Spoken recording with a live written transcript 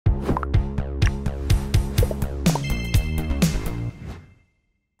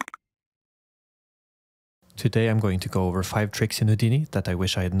Today I'm going to go over 5 tricks in Houdini that I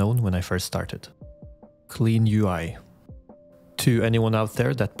wish I had known when I first started. Clean UI. To anyone out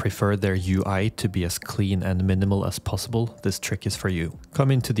there that prefer their UI to be as clean and minimal as possible, this trick is for you. Come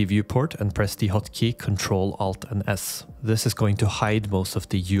into the viewport and press the hotkey Ctrl Alt and S. This is going to hide most of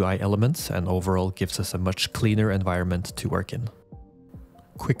the UI elements and overall gives us a much cleaner environment to work in.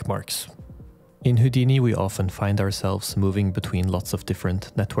 Quickmarks. In Houdini we often find ourselves moving between lots of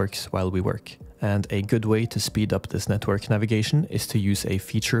different networks while we work. And a good way to speed up this network navigation is to use a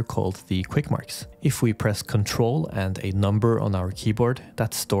feature called the Quickmarks. If we press Ctrl and a number on our keyboard,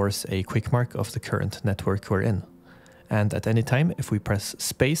 that stores a quickmark of the current network we're in. And at any time, if we press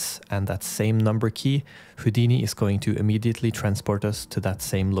space and that same number key, Houdini is going to immediately transport us to that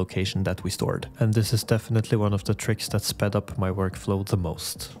same location that we stored. And this is definitely one of the tricks that sped up my workflow the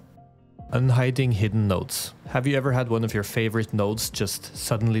most. Unhiding hidden nodes. Have you ever had one of your favorite nodes just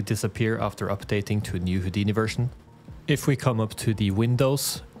suddenly disappear after updating to a new Houdini version? If we come up to the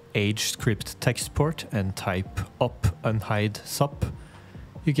Windows, Age Script text port and type up unhide sup,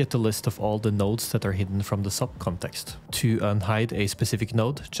 you get a list of all the nodes that are hidden from the sup context. To unhide a specific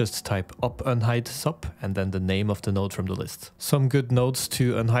node, just type up unhide sup and then the name of the node from the list. Some good nodes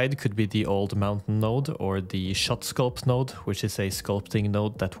to unhide could be the old mountain node or the shot sculpt node, which is a sculpting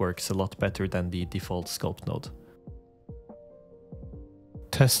node that works a lot better than the default sculpt node.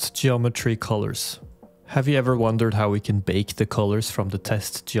 Test geometry colors. Have you ever wondered how we can bake the colors from the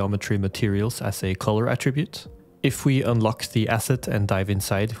test geometry materials as a color attribute? If we unlock the asset and dive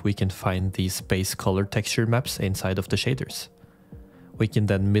inside, we can find these base color texture maps inside of the shaders. We can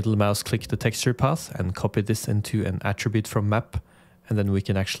then middle mouse click the texture path and copy this into an attribute from map, and then we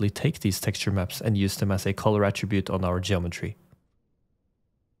can actually take these texture maps and use them as a color attribute on our geometry.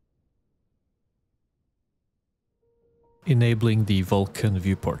 Enabling the Vulcan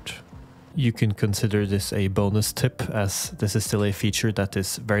viewport. You can consider this a bonus tip, as this is still a feature that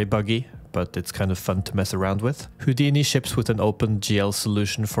is very buggy, but it's kind of fun to mess around with. Houdini ships with an OpenGL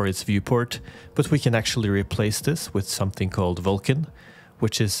solution for its viewport, but we can actually replace this with something called Vulcan,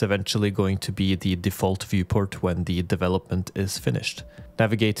 which is eventually going to be the default viewport when the development is finished.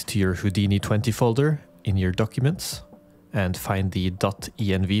 Navigate to your Houdini 20 folder in your documents and find the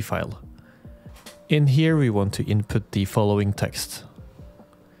 .env file. In here we want to input the following text.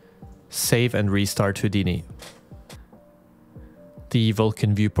 Save and restart Houdini. The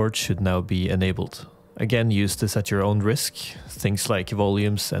Vulcan viewport should now be enabled. Again, use this at your own risk. Things like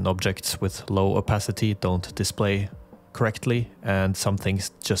volumes and objects with low opacity don't display correctly, and some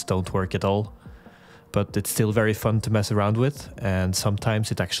things just don't work at all. But it's still very fun to mess around with, and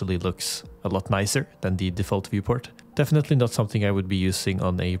sometimes it actually looks a lot nicer than the default viewport. Definitely not something I would be using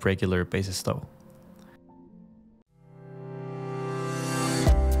on a regular basis though.